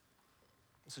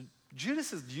 So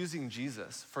Judas is using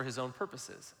Jesus for his own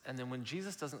purposes. And then when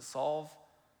Jesus doesn't solve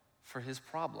for his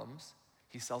problems,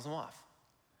 he sells him off.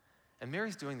 And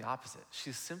Mary's doing the opposite.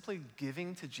 She's simply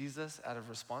giving to Jesus out of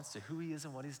response to who he is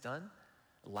and what he's done,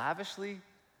 lavishly,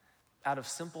 out of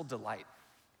simple delight.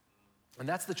 And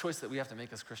that's the choice that we have to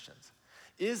make as Christians.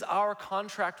 Is our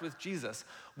contract with Jesus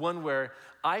one where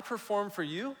I perform for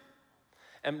you,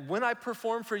 and when I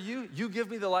perform for you, you give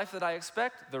me the life that I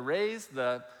expect, the raise,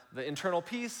 the internal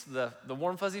peace, the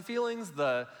warm fuzzy feelings,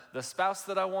 the spouse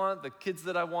that I want, the kids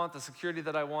that I want, the security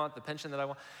that I want, the pension that I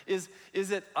want? Is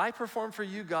it I perform for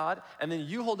you, God, and then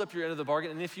you hold up your end of the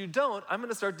bargain, and if you don't, I'm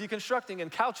gonna start deconstructing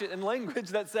and couch it in language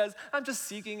that says, I'm just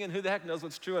seeking and who the heck knows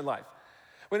what's true in life.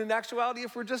 When in actuality,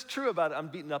 if we're just true about it, I'm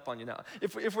beating up on you now.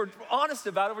 If we're honest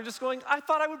about it, we're just going, I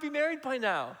thought I would be married by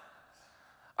now.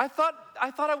 I thought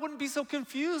I wouldn't be so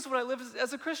confused when I live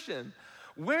as a Christian.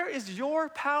 Where is your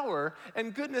power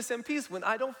and goodness and peace when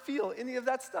I don't feel any of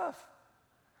that stuff?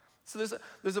 So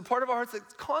there's a part of our hearts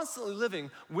that's constantly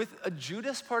living with a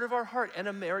Judas part of our heart and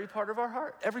a Mary part of our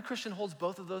heart. Every Christian holds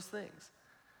both of those things.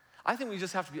 I think we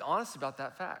just have to be honest about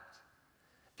that fact.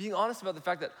 Being honest about the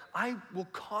fact that I will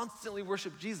constantly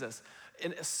worship Jesus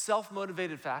in a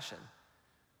self-motivated fashion.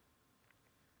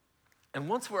 And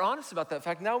once we're honest about that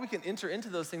fact, now we can enter into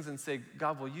those things and say,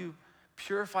 God, will you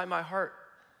purify my heart?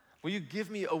 Will you give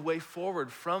me a way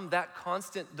forward from that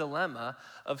constant dilemma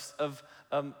of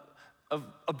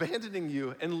abandoning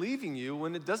you and leaving you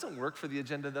when it doesn't work for the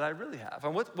agenda that I really have?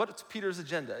 And what's Peter's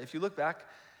agenda? If you look back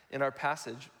in our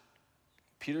passage,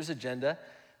 Peter's agenda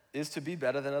is to be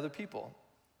better than other people.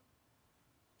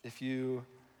 If you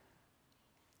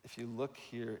look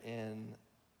here in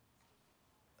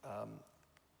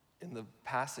the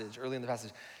passage, early in the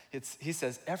passage, he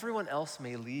says, everyone else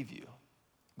may leave you,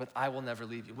 but I will never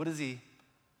leave you. What is he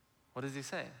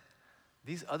saying?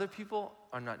 These other people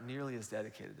are not nearly as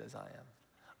dedicated as I am.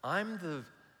 I'm the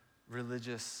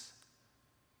religious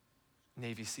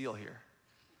Navy SEAL here.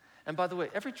 And by the way,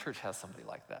 every church has somebody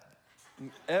like that.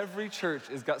 Every church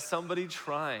has got somebody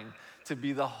trying to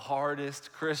be the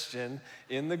hardest Christian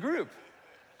in the group.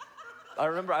 I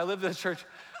remember I lived in a church,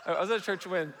 I was at a church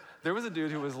when there was a dude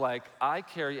who was like, I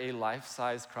carry a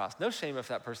life-size cross. No shame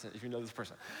if you know this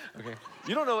person, okay?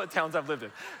 You don't know what towns I've lived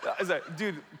in. I was like,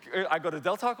 dude, I go to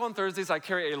Del Taco on Thursdays, I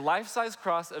carry a life-size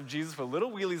cross of Jesus with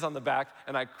little wheelies on the back,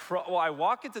 and I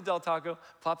walk into Del Taco,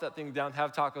 plop that thing down,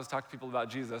 have tacos, talk to people about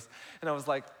Jesus, and I was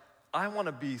like, I want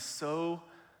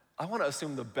to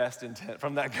assume the best intent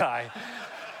from that guy.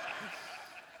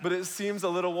 But it seems a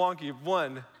little wonky.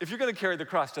 One, if you're gonna carry the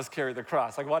cross, just carry the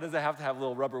cross. Like, why does it have to have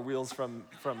little rubber wheels from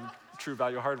True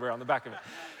Value Hardware on the back of it?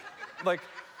 Like,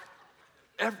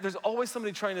 there's always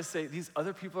somebody trying to say, these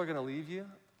other people are gonna leave you.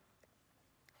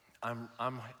 I'm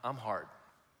hard.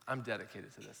 I'm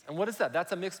dedicated to this. And what is that?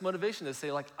 That's a mixed motivation to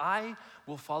say, like, I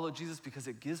will follow Jesus because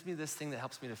it gives me this thing that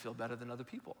helps me to feel better than other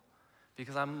people.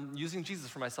 Because I'm using Jesus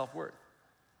for my self-worth.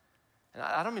 And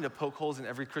I don't mean to poke holes in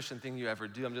every Christian thing you ever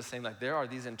do. I'm just saying, like, there are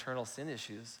these internal sin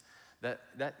issues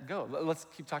that go. Let's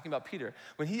keep talking about Peter.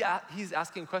 When he's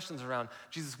asking questions around,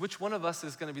 Jesus, which one of us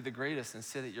is going to be the greatest and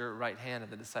sit at your right hand?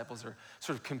 And the disciples are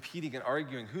sort of competing and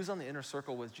arguing. Who's on the inner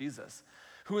circle with Jesus?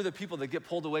 Who are the people that get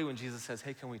pulled away when Jesus says,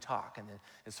 hey, can we talk? And then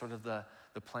it's sort of the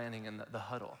planning and the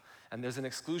huddle. And there's an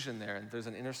exclusion there, and there's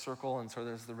an inner circle, and so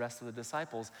there's the rest of the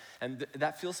disciples. And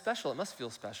that feels special. It must feel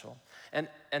special. And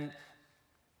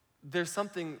there's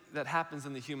something that happens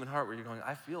in the human heart where you're going,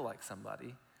 I feel like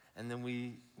somebody. And then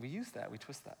we use that, we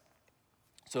twist that.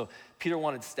 So Peter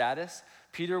wanted status.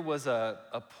 Peter was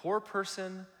a poor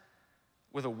person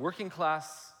with a working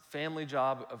class family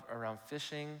job around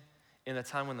fishing in a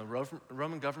time when the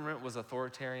Roman government was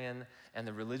authoritarian and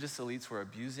the religious elites were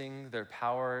abusing their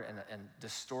power and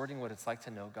distorting what it's like to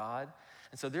know God.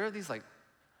 And so there are these like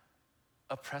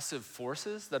oppressive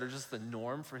forces that are just the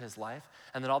norm for his life.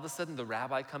 And then all of a sudden the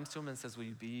rabbi comes to him and says, will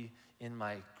you be in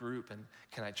my group and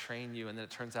can I train you? And then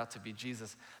it turns out to be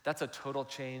Jesus. That's a total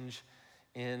change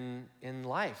in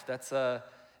life.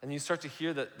 And you start to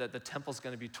hear that the temple's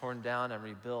gonna be torn down and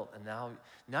rebuilt. And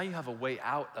now you have a way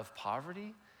out of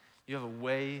poverty. You have a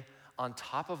way on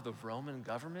top of the Roman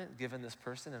government given this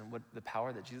person and what the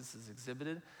power that Jesus has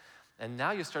exhibited. And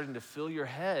now you're starting to fill your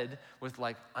head with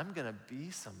like, I'm gonna be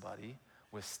somebody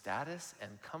with status and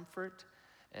comfort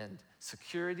and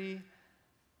security.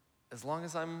 as long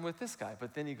as I'm with this guy.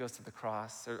 But then he goes to the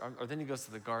cross, or then he goes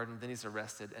to the garden, then he's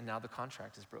arrested, and now the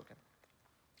contract is broken.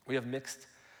 We have mixed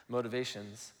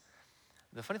motivations.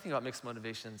 The funny thing about mixed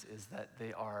motivations is that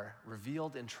they are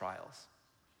revealed in trials.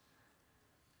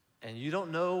 And you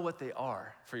don't know what they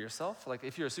are for yourself. Like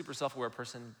if you're a super self-aware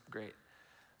person, great.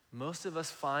 Most of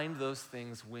us find those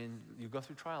things when you go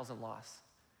through trials and loss.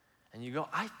 And you go,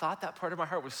 I thought that part of my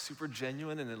heart was super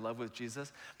genuine and in love with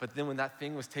Jesus, but then when that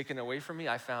thing was taken away from me,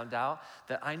 I found out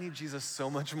that I need Jesus so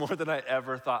much more than I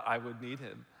ever thought I would need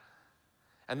him.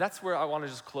 And that's where I want to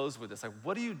just close with this. Like,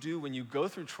 what do you do when you go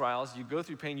through trials, you go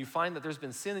through pain, you find that there's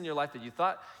been sin in your life that you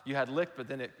thought you had licked, but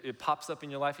then it pops up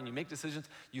in your life and you make decisions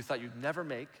you thought you'd never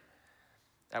make.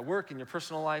 At work, in your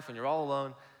personal life, when you're all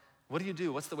alone, what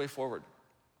do? What's the way forward?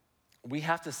 We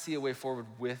have to see a way forward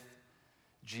with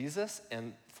Jesus,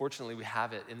 and fortunately we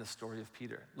have it in the story of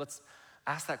Peter. Let's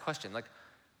ask that question. Like,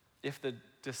 if the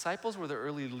disciples were the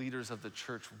early leaders of the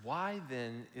church, why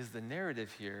then is the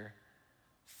narrative here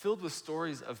filled with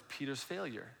stories of Peter's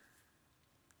failure?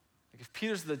 Like if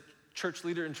Peter's the church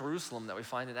leader in Jerusalem that we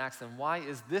find in Acts, then why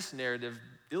is this narrative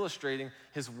illustrating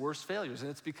his worst failures? And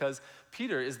it's because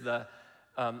Peter is the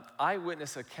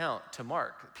eyewitness account to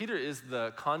Mark. Peter is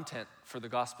the content for the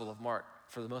Gospel of Mark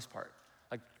for the most part.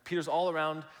 Like Peter's all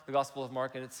around the Gospel of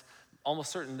Mark, and it's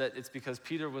almost certain that it's because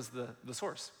Peter was the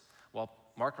source. While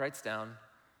Mark writes down,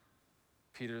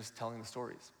 Peter's telling the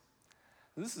stories.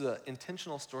 This is an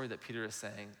intentional story that Peter is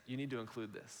saying, you need to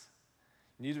include this.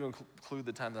 You need to include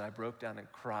the time that I broke down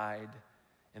and cried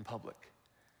in public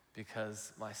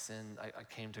because my sin, I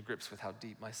came to grips with how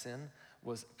deep my sin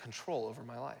was control over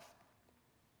my life.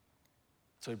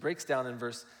 So he breaks down in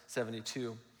verse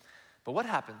 72. But what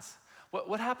happens?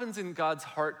 What happens in God's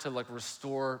heart to like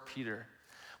restore Peter?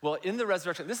 Well, in the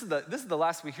resurrection, this is the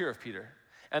last we hear of Peter.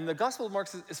 And the Gospel of Mark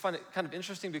is kind of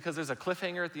interesting because there's a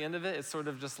cliffhanger at the end of it. It's sort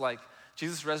of just like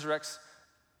Jesus resurrects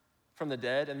from the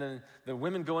dead, and then the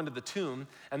women go into the tomb,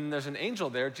 and then there's an angel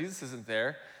there. Jesus isn't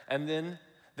there. And then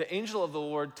the angel of the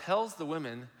Lord tells the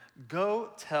women, go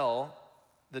tell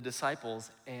the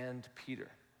disciples and Peter.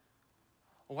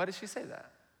 Well, why does she say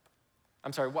that?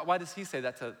 I'm sorry, why does he say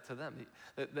that to them?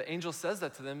 The angel says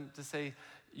that to them to say,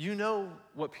 you know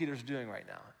what Peter's doing right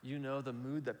now. You know the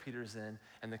mood that Peter's in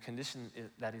and the condition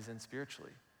that he's in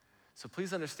spiritually. So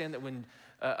please understand that when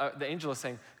the angel is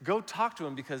saying, go talk to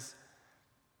him, because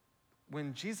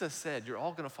when Jesus said, you're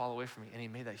all going to fall away from me, and he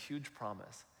made that huge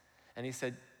promise, and he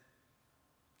said,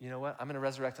 you know what, I'm going to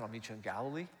resurrect and I'll meet you in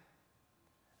Galilee.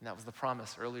 And that was the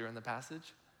promise earlier in the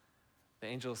passage. The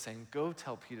angel is saying, go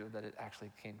tell Peter that it actually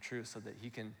came true so that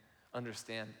he can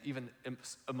understand, even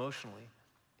emotionally,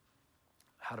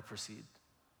 how to proceed.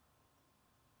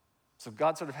 So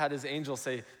God sort of had his angel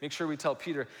say, make sure we tell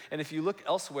Peter. And if you look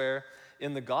elsewhere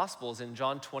in the Gospels, in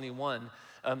John 21,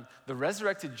 the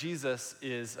resurrected Jesus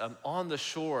is on the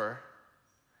shore,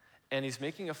 and he's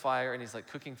making a fire, and he's like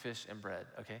cooking fish and bread,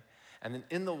 okay? And then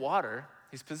in the water,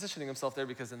 he's positioning himself there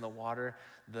because in the water,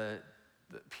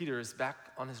 Peter is back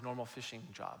on his normal fishing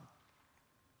job.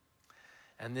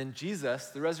 And then Jesus,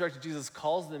 the resurrected Jesus,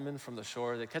 calls them in from the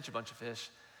shore. They catch a bunch of fish.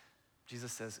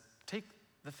 Jesus says, take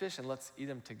the fish and let's eat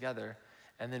them together.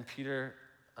 And then Peter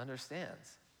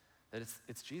understands that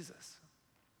it's Jesus.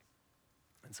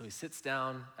 And so he sits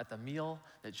down at the meal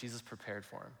that Jesus prepared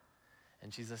for him.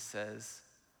 And Jesus says,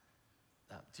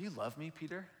 do you love me,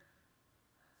 Peter?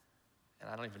 And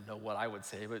I don't even know what I would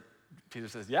say, but Peter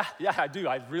says, yeah, I do.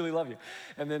 I really love you.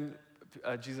 And then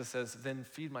Jesus says, then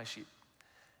feed my sheep.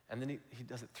 And then he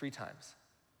does it 3 times.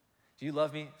 Do you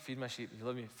love me? Feed my sheep. Do you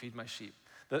love me? Feed my sheep.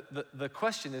 The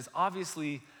question is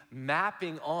obviously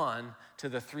mapping on to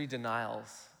the 3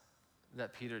 denials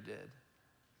that Peter did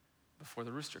before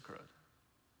the rooster crowed.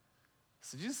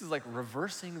 So Jesus is like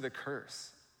reversing the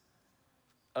curse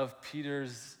of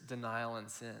Peter's denial and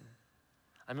sin.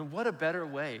 I mean, what a better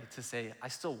way to say, I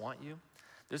still want you.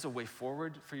 There's a way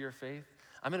forward for your faith.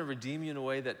 I'm going to redeem you in a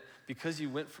way that because you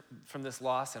went from this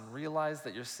loss and realized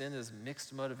that your sin is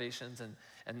mixed motivations, and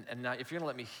now if you're going to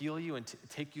let me heal you and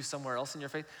take you somewhere else in your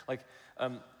faith, like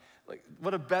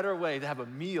what a better way to have a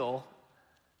meal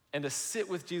and to sit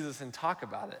with Jesus and talk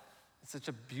about it. It's such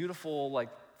a beautiful, like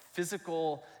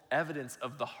physical evidence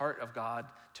of the heart of God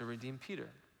to redeem Peter.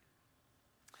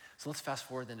 So let's fast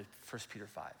forward then to 1 Peter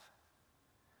 5.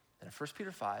 And in 1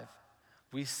 Peter 5,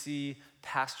 we see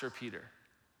Pastor Peter,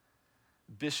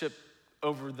 bishop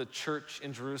over the church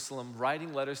in Jerusalem,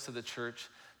 writing letters to the church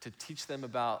to teach them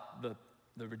about the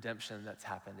redemption that's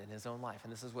happened in his own life.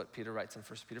 And this is what Peter writes in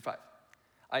 1 Peter 5.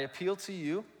 I appeal to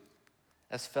you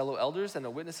as fellow elders and the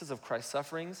witnesses of Christ's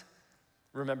sufferings.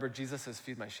 Remember, Jesus says,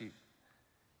 feed my sheep.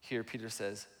 Here, Peter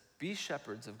says, Be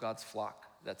shepherds of God's flock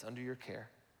that's under your care.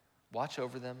 Watch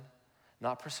over them,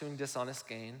 not pursuing dishonest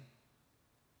gain,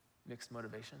 mixed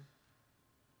motivation.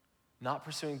 Not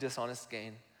pursuing dishonest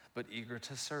gain, but eager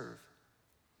to serve.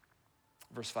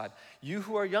 Verse 5, you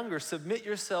who are younger, submit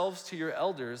yourselves to your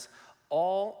elders.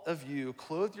 All of you,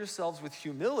 clothe yourselves with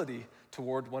humility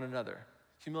toward one another.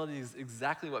 Humility is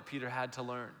exactly what Peter had to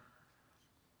learn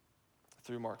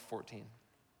through Mark 14.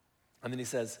 And then he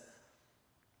says,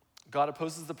 God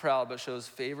opposes the proud, but shows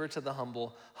favor to the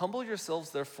humble. Humble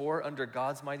yourselves, therefore, under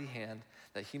God's mighty hand,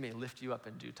 that he may lift you up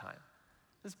in due time.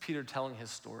 This is Peter telling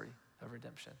his story of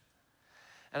redemption.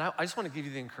 And I just want to give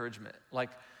you the encouragement. Like,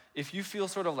 if you feel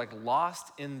sort of like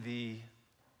lost in the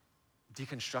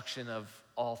deconstruction of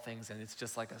all things and it's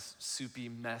just like a soupy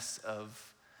mess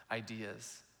of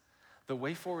ideas, the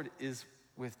way forward is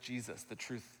with Jesus, the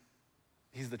truth.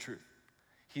 He's the truth.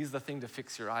 He's the thing to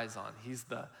fix your eyes on. He's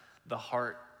the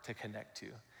heart to connect to.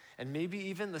 And maybe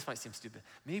even, this might seem stupid,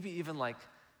 maybe even like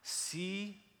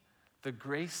see the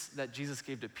grace that Jesus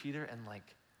gave to Peter and like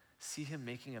see him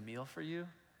making a meal for you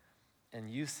and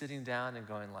you sitting down and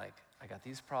going like, I got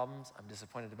these problems, I'm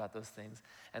disappointed about those things,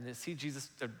 and then see Jesus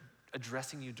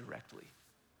addressing you directly.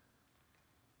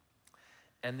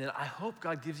 And then I hope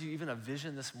God gives you even a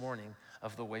vision this morning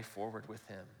of the way forward with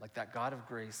him, like that God of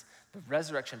grace, the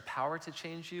resurrection power to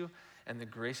change you, and the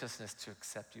graciousness to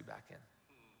accept you back in.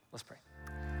 Let's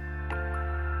pray.